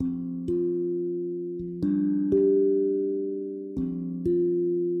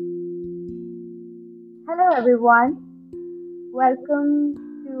everyone. Welcome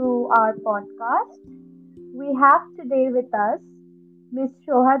to our podcast. We have today with us Miss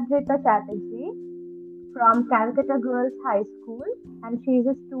Sohadrita Chatterjee from Calcutta Girls High School, and she is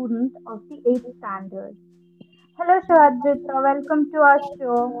a student of the 8th standard. Hello, Sohadrita. Welcome to our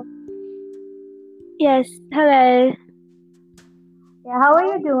show. Yes, hello. Yeah, how are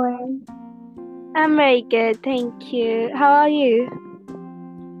you doing? I'm very good, thank you. How are you?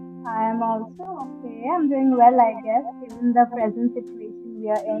 I am also okay. I'm doing well, I guess, given the present situation we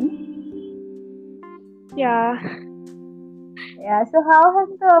are in. Yeah. Yeah, so how has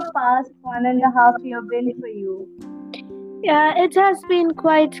the past 1.5 year been for you? Yeah, it has been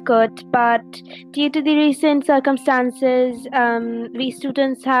quite good, but due to the recent circumstances, we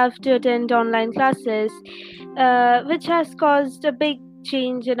students have to attend online classes, which has caused a big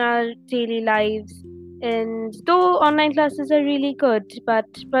change in our daily lives. And though online classes are really good, but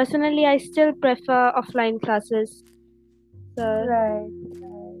personally, I still prefer offline classes. So, Right,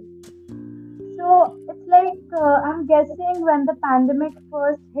 right. So it's like I'm guessing when the pandemic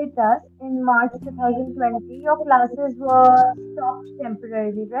first hit us in March 2020, your classes were stopped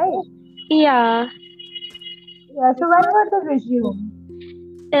temporarily, right? yeah. Yeah. So when were they resumed?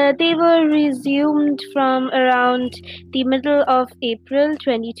 They were resumed from around the middle of April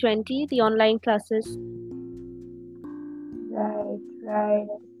 2020, the online classes. Right, right.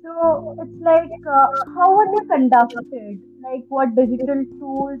 So it's like how were they conducted? Like what digital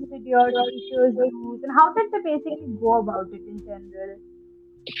tools did your teachers use, and how did they basically go about it in general?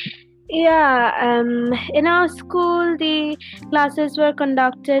 Yeah, in our school, the classes were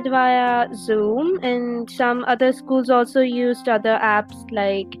conducted via Zoom, and some other schools also used other apps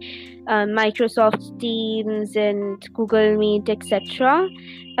like Microsoft Teams and Google Meet, etc.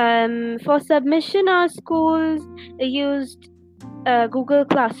 For submission, our schools used Google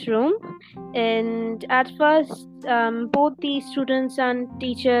Classroom, and at first, both the students and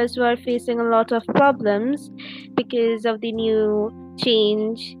teachers were facing a lot of problems because of the new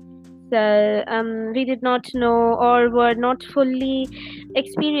change. So we did not know or were not fully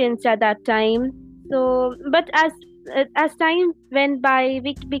experienced at that time. So, but as time went by,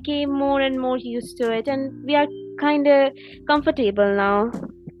 we became more and more used to it, and we are kind of comfortable now,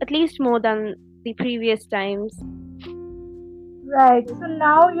 at least more than the previous times. Right. So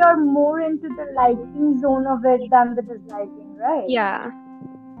now you're more into the liking zone of it than the disliking, right? Yeah.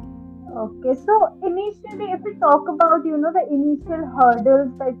 Okay, so initially, if we talk about, the initial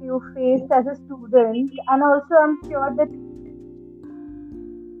hurdles that you faced as a student, and also I'm sure that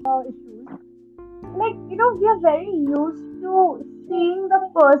issues, like, we are very used to seeing the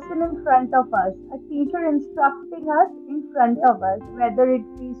person in front of us, a teacher instructing us in front of us, whether it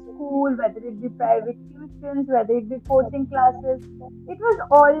be school, whether it be private tuitions, whether it be coaching classes. It was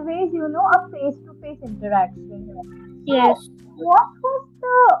always, a face to face interaction. So, Yes. what was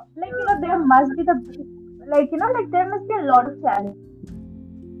the, like, there must be the, like, like, there must be a lot of challenges.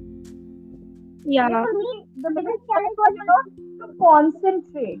 Like, Yeah. for me, the biggest challenge was, to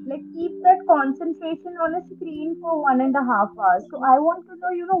concentrate, like, keep that concentration on a screen for 1.5 hours. So, I want to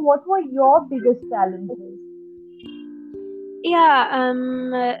know, what were your biggest challenges?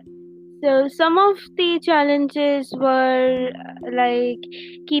 Yeah. So some of the challenges were like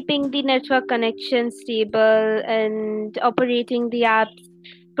keeping the network connection stable and operating the apps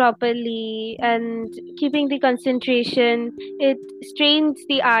properly and keeping the concentration. It strains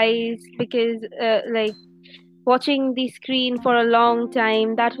the eyes because like watching the screen for a long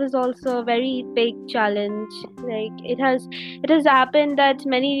time, that was also a very big challenge. Like it has happened that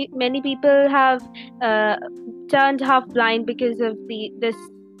many people have uh, turned half blind because of the this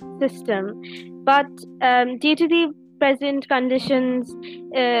system. But due to the present conditions,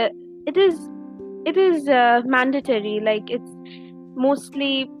 uh, it is mandatory. Like it's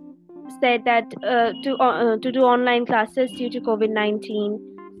mostly said that to do online classes due to COVID-19.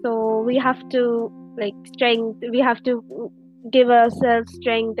 So we have to like strength. We have to give ourselves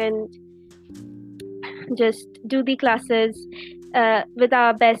strength and just do the classes with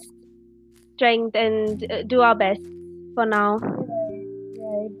our best strength and do our best for now. Right,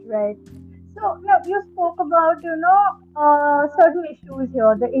 right, right. So, you spoke about, certain issues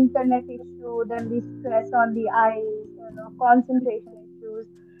here, the internet issue, then the stress on the eyes, concentration issues.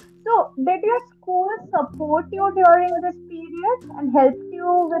 So, did your school support you during this period and help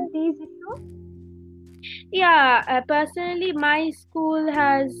you with these issues? Yeah, personally, my school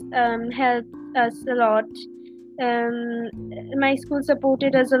has helped us a lot Um, my school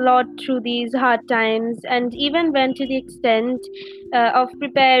supported us a lot through these hard times and even went to the extent of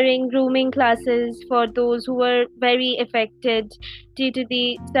preparing grooming classes for those who were very affected due to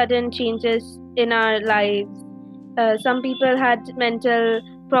the sudden changes in our lives. Some people had mental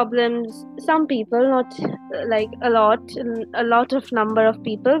problems, some people, not like a lot of number of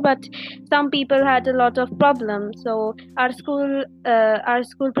people, but some people had a lot of problems. So our school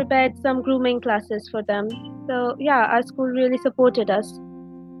prepared some grooming classes for them. So yeah, our school really supported us.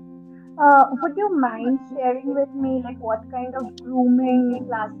 Would you mind sharing with me like what kind of grooming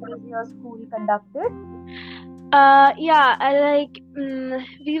classes your school conducted? Yeah,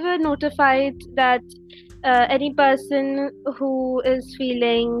 we were notified that any person who is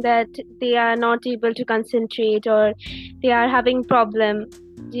feeling that they are not able to concentrate or they are having problem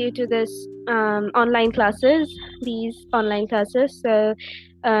due to this these online classes, so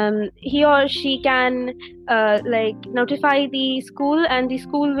he or she can notify the school, and the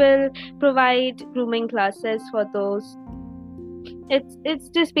school will provide grooming classes for those. It's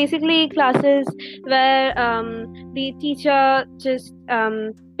just basically classes where the teacher just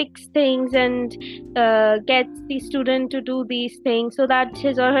picks things and gets the student to do these things so that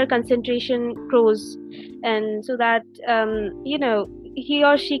his or her concentration grows, and so that he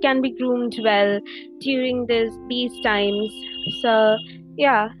or she can be groomed well during these times. So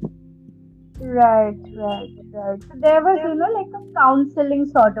yeah. Right, right, right. So there was, like a counseling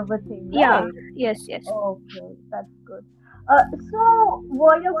sort of a thing, Yeah. right? Yes, yes. Okay, that's good. So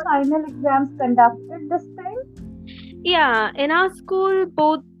were your final exams conducted this time? Yeah, in our school,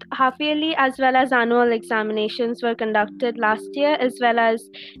 both half yearly as well as annual examinations were conducted last year, as well as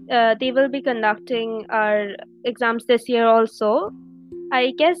they will be conducting our exams this year also.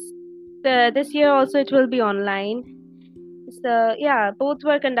 I guess this year also it will be online. So, yeah, both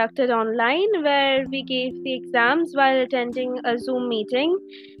were conducted online where we gave the exams while attending a Zoom meeting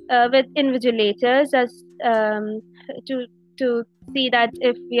with invigilators as to to see that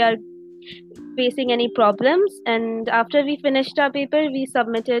if we are facing any problems. And after we finished our paper, we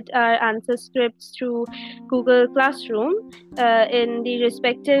submitted our answer scripts through Google Classroom in the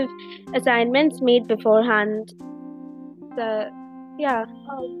respective assignments made beforehand. So, yeah.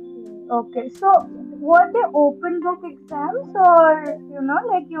 Okay, okay. So were they open book exams or,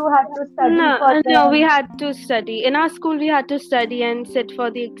 like you had to study No, for no, we them? had to study. In our school, we had to study and sit for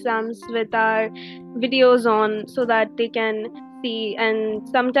the exams with our videos on so that they can see. And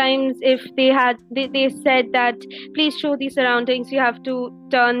sometimes, if they said that please show the surroundings, you have to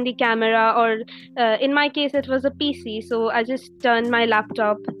turn the camera, or in my case, it was a PC, so I just turned my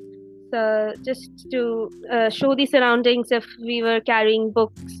laptop. So just to show the surroundings if we were carrying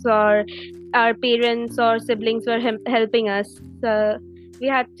books or our parents or siblings were helping us. So we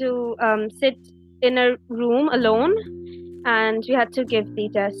had to sit in a room alone and we had to give the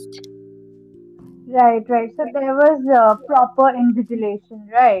test. Right, right. So there was proper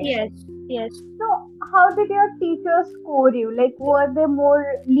invigilation, right? Yes, yes. So, how did your teachers score you? Like, were they more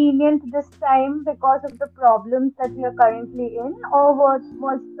lenient this time because of the problems that we are currently in, or was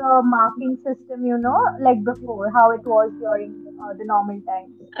the marking system, like before, how it was during the normal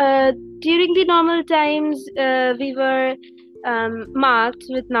times? Uh, During the normal times, we were marked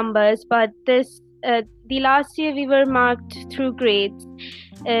with numbers, but the last year we were marked through grades,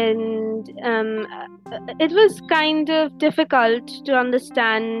 and it was kind of difficult to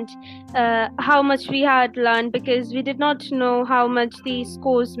understand how much we had learned because we did not know how much the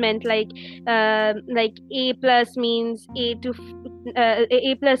scores meant. Like A plus means A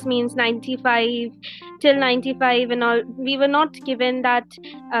plus means 95 till 95 and all. We were not given that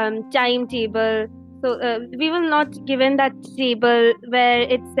timetable. So we were not given that table where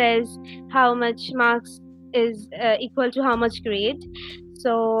it says how much marks is equal to how much grade.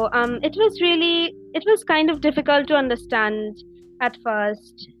 So it was kind of difficult to understand at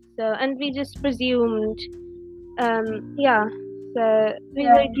first. So and we just presumed, yeah. So we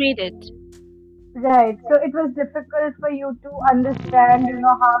were Right, graded. right. So it was difficult for you to understand,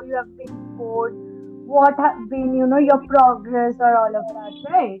 how you have been scored, what have been, your progress or all of that,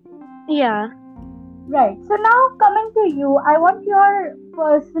 right? Yeah. Right. So now coming to you, I want your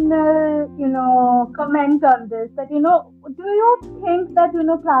personal, comment on this. That, do you think that,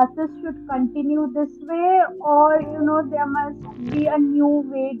 classes should continue this way, or, there must be a new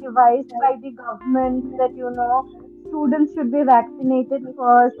way devised by the government that, students should be vaccinated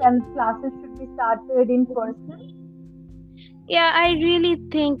first and classes should be started in person? Yeah, I really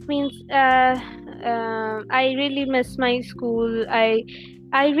think means I really miss my school.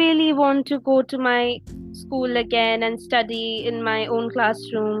 I really want to go to my school again and study in my own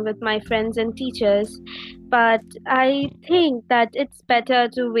classroom with my friends and teachers. But I think that it's better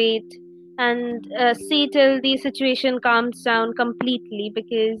to wait and see till the situation calms down completely,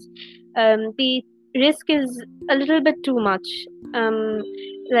 because the risk is a little bit too much. Um,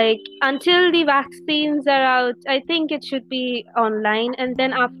 like until the vaccines are out, I think it should be online, and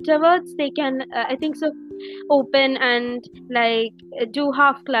then afterwards they can, I think so, open and like do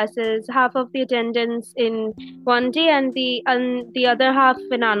half classes, half of the attendance in one day and the other half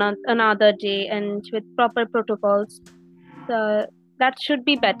in another day, and with proper protocols. So that should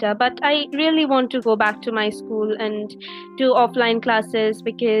be better. But I really want to go back to my school and do offline classes,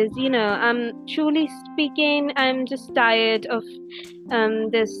 because I'm truly speaking, I'm just tired of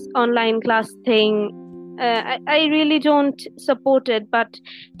this online class thing. I really don't support it, but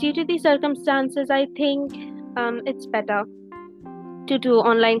due to the circumstances, I think it's better to do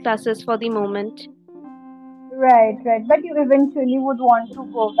online classes for the moment. Right, right. But you eventually would want to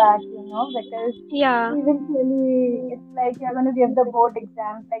go back, because Yeah. eventually it's like you're going to give the board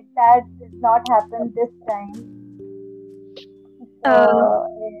exams. Like that did not happen this time. Uh, So,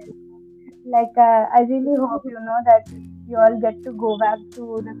 like, I really hope, that you all get to go back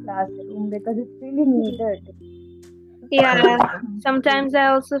to the classroom because it's really needed. yeah. Sometimes I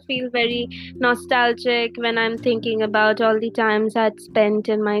also feel very nostalgic when I'm thinking about all the times I'd spent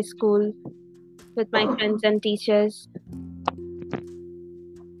in my school with my friends and teachers.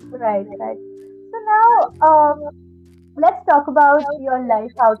 Right, right. So now, let's talk about your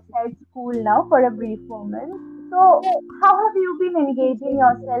life outside school now for a brief moment. So, how have you been engaging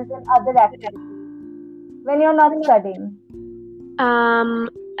yourself in other activities when you're not studying? Um,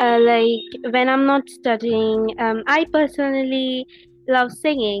 like when I'm not studying, I personally love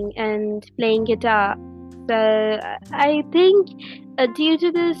singing and playing guitar. So I think due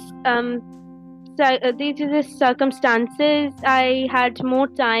to this due to the circumstances, I had more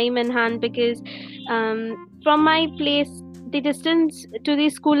time in hand, because from my place, the distance to the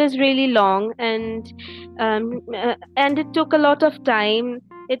school is really long, and it took a lot of time.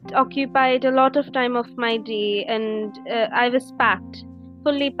 It occupied a lot of time of my day, and I was packed,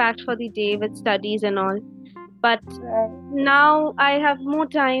 fully packed for the day with studies and all. But Right, now I have more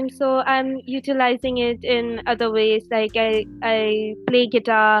time, so I'm utilizing it in other ways. Like I play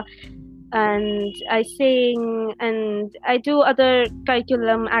guitar and I sing and I do other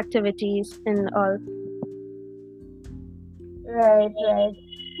curriculum activities and all. right, right.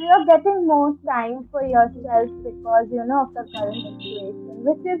 So you're getting more time for yourself because, of the current situation,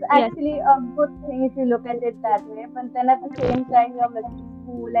 which is Yes, actually a good thing if you look at it that way. But then at the same time, you're missing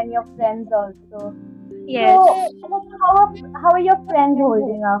school and your friends also. yes. So, like, how are your friends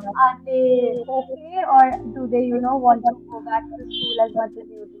holding up? Are they okay, or do they, want to go back to school as much as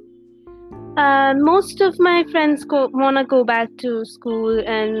you do? Most of my friends wanna go back to school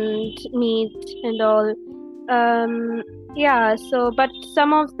and meet and all. Um, yeah. So, but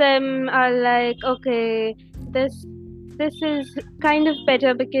some of them are like, okay, this this is kind of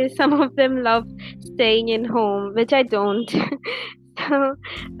better, because some of them love staying in home, which I don't. So,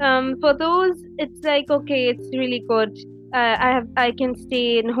 for those, it's like okay, it's really good. I can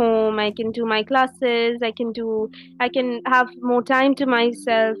stay in home. I can do my classes. I can have more time to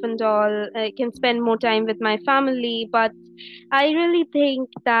myself and all. I can spend more time with my family. But I really think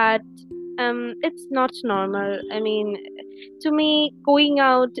that it's not normal. I mean, to me, going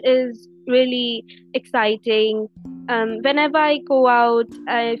out is really exciting. Whenever I go out,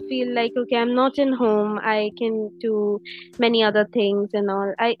 I feel like okay, I'm not in home. I can do many other things and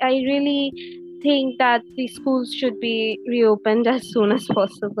all. I really think that the schools should be reopened as soon as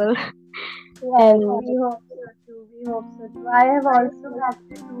possible. Right, And we hope so too. We hope so too. I have also had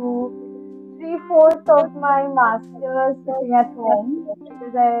to do three-fourths of my master's sitting at home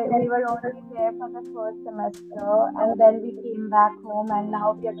because we were only there for the first semester and then we came back home and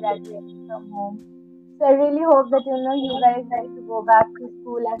now we are graduating from home. So I really hope that you guys get to go back to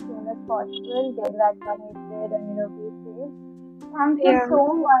school as soon as possible, get vaccinated and be safe. Thank you yeah,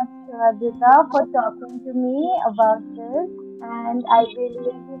 so much, Sohadrita, for talking to me about this. And I really,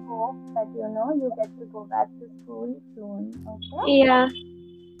 really hope that you get to go back to school soon. Okay? yeah,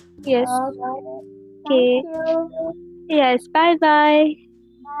 yes, Okay. Thank okay, you. yes. Bye bye.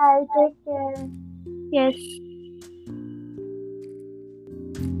 Bye. Take care. Yes.